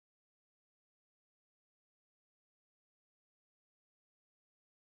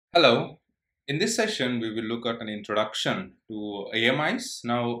Hello. In this session, we will look at an introduction to AMIs.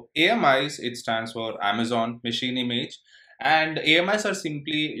 Now, AMIs, it stands for Amazon Machine Image, and AMIs are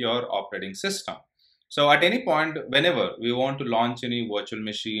simply your operating system. So at any point, whenever we want to launch any virtual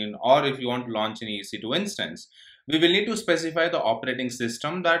machine or if you want to launch any EC2 instance, we will need to specify the operating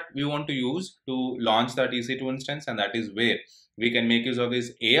system that we want to use to launch that EC2 instance, and that is where we can make use of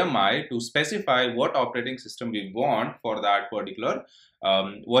this AMI to specify what operating system we want for that particular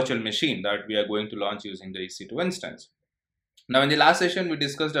virtual machine that we are going to launch using the EC2 instance. Now, in the last session, we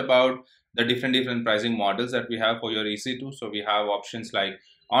discussed about the different pricing models that we have for your EC2. So we have options like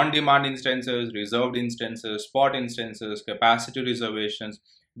on-demand instances, reserved instances, spot instances, capacity reservations,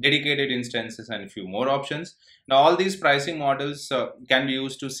 dedicated instances, and a few more options. Now, all these pricing models can be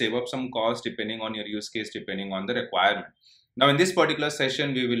used to save up some cost depending on your use case, depending on the requirement. Now, in this particular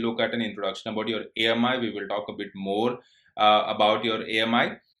session, we will look at an introduction about your AMI. We will talk a bit more about your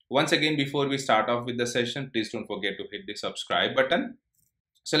AMI. Once again, before we start off with the session, please don't forget to hit the subscribe button.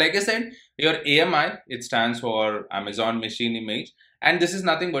 So like I said, your AMI, it stands for Amazon Machine Image, and this is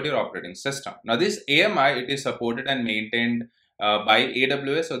nothing but your operating system. Now this AMI, it is supported and maintained by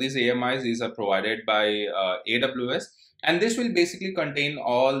AWS. So these AMIs, these are provided by AWS, and this will basically contain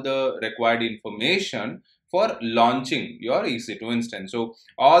all the required information for launching your EC2 instance. So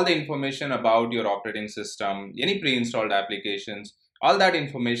all the information about your operating system, any pre-installed applications, all that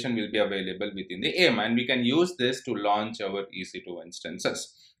information will be available within the AMI, and we can use this to launch our EC2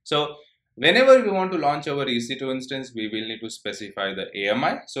 instances. So whenever we want to launch our EC2 instance, we will need to specify the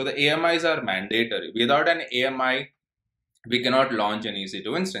AMI. So the AMIs are mandatory. Without an AMI, we cannot launch an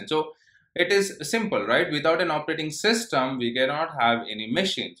EC2 instance. So it is simple, right? Without an operating system, we cannot have any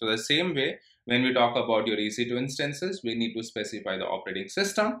machine. So the same way, when we talk about your EC2 instances, we need to specify the operating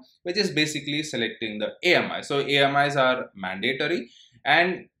system, which is basically selecting the AMI. So AMIs are mandatory,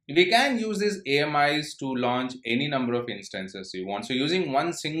 and we can use these AMIs to launch any number of instances you want. So using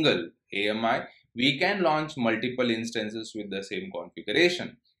one single AMI, we can launch multiple instances with the same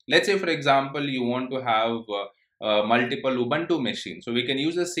configuration. Let's say, for example, you want to have multiple Ubuntu machines. So we can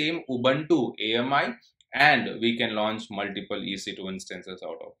use the same Ubuntu AMI and we can launch multiple EC2 instances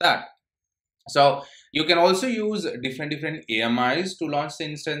out of that. So you can also use different AMIs to launch the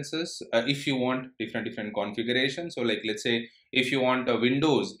instances if you want different configurations. So like, let's say if you want a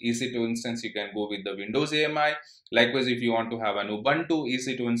Windows EC2 instance, you can go with the Windows AMI. Likewise, if you want to have an Ubuntu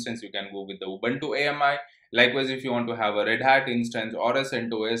EC2 instance, you can go with the Ubuntu AMI. Likewise, if you want to have a Red Hat instance or a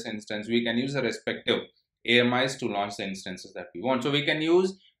CentOS instance, we can use the respective AMIs to launch the instances that we want. So we can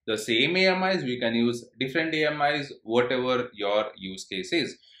use the same AMIs, we can use different AMIs, whatever your use case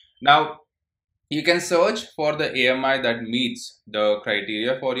is. Now, you can search for the AMI that meets the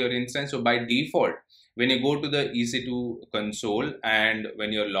criteria for your instance. So by default, when you go to the EC2 console and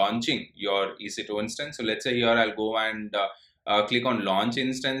when you're launching your EC2 instance, so let's say here I'll go and click on launch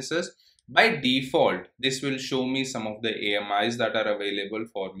instances. By default, this will show me some of the AMIs that are available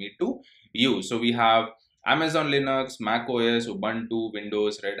for me to use. So we have Amazon Linux, Mac OS, Ubuntu,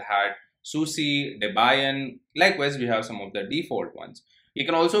 Windows, Red Hat, SUSE, Debian. Likewise, we have some of the default ones. You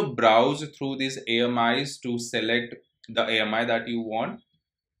can also browse through these AMIs to select the AMI that you want.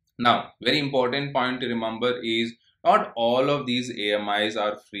 Now, very important point to remember is not all of these AMIs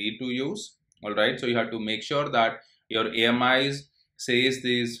are free to use. All right, so you have to make sure that your AMIs says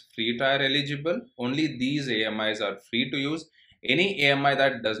this free trial eligible. Only these AMIs are free to use. Any AMI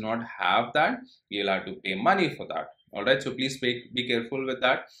that does not have that, you'll have to pay money for that. All right, so please be careful with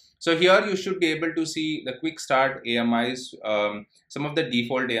that. So here you should be able to see the quick start AMIs, some of the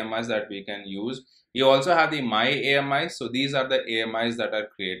default AMIs that we can use. You also have the My AMIs. So these are the AMIs that are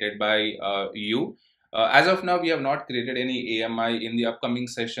created by you. As of now, we have not created any AMI. In the upcoming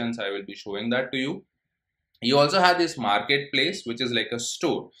sessions, I will be showing that to you. You also have this marketplace, which is like a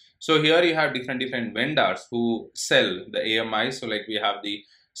store. So here you have different vendors who sell the AMI. So like we have the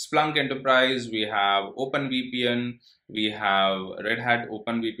Splunk Enterprise, we have OpenVPN, we have Red Hat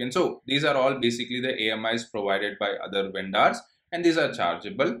OpenVPN. So these are all basically the AMIs provided by other vendors, and these are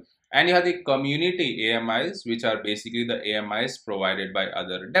chargeable. And you have the community AMIs, which are basically the AMIs provided by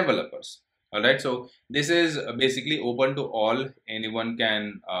other developers. All right, so this is basically open to all, anyone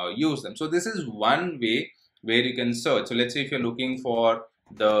can use them. So this is one way where you can search. So let's say if you're looking for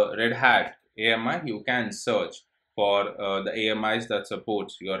the Red Hat AMI, you can search for the AMIs that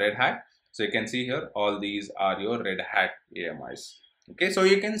supports your Red Hat. So you can see here, all these are your Red Hat AMIs. Okay, so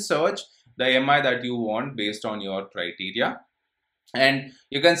you can search the AMI that you want based on your criteria. And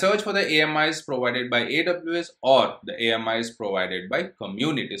you can search for the AMIs provided by AWS or the AMIs provided by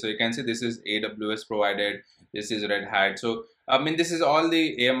community. So you can see this is AWS provided, this is Red Hat. So I mean, this is all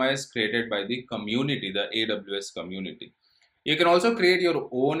the AMIs created by the community, the AWS community. You can also create your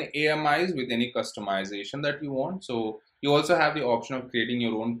own AMIs with any customization that you want. So you also have the option of creating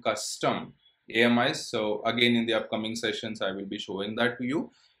your own custom AMIs. So again, in the upcoming sessions, I will be showing that to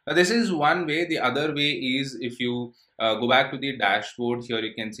you. This is one way. The other way is if you go back to the dashboard here,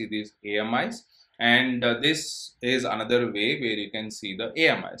 you can see these AMIs. And this is another way where you can see the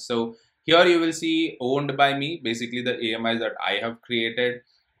AMIs. So here you will see owned by me, basically the AMIs that I have created.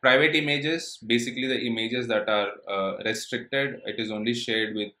 Private images, basically the images that are restricted, it is only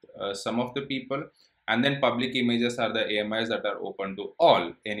shared with some of the people. And then public images are the AMIs that are open to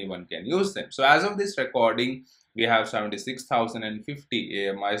all, anyone can use them. So as of this recording, we have 76,050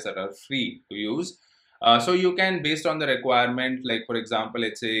 AMIs that are free to use. So you can, based on the requirement, like for example,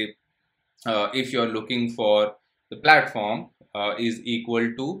 let's say if you're looking for the platform is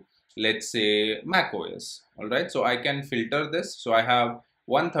equal to, let's say, Mac OS. All right, so I can filter this. So I have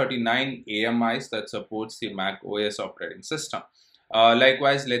 139 AMIs that supports the Mac OS operating system.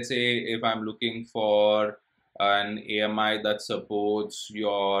 Likewise, let's say if I'm looking for an AMI that supports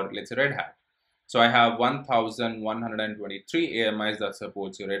your, let's say, Red Hat. So I have 1,123 AMIs that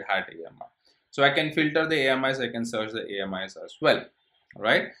supports your Red Hat AMI. So I can filter the AMIs, I can search the AMIs as well. All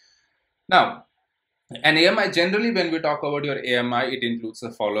right. Now, an AMI, generally when we talk about your AMI, it includes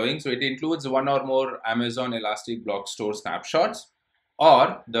the following. So it includes one or more Amazon Elastic Block Store snapshots,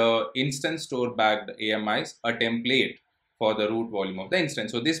 or the instance store backed AMIs, a template for the root volume of the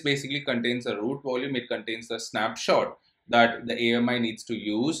instance. So this basically contains a root volume. It contains the snapshot that the AMI needs to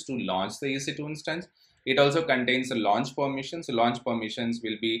use to launch the EC2 instance. It also contains the launch permissions. So launch permissions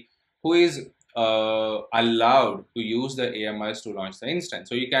will be who is allowed to use the AMIs to launch the instance.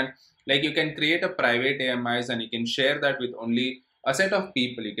 So you can create a private AMIs and you can share that with only a set of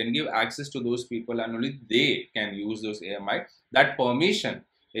people. You can give access to those people and only they can use those AMI. That permission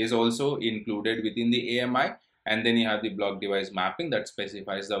is also included within the AMI. And then you have the block device mapping that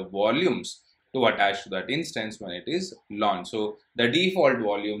specifies the volumes to attach to that instance when it is launched. So the default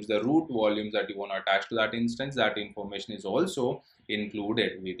volumes, the root volumes that you want to attach to that instance, that information is also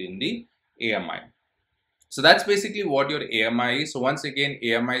included within the AMI. So that's basically what your AMI is. So once again,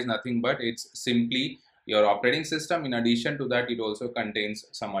 AMI is nothing but it's simply your operating system. In addition to that, it also contains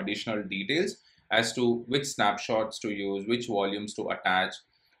some additional details as to which snapshots to use, which volumes to attach,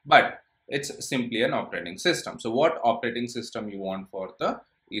 but it's simply an operating system. So what operating system you want for the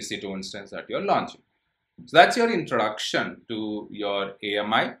EC2 instance that you're launching. So that's your introduction to your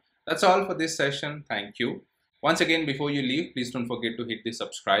AMI. That's all for this session. Thank you. Once again, before you leave, please don't forget to hit the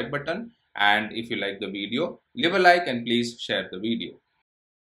subscribe button. And if you like the video, leave a like and please share the video.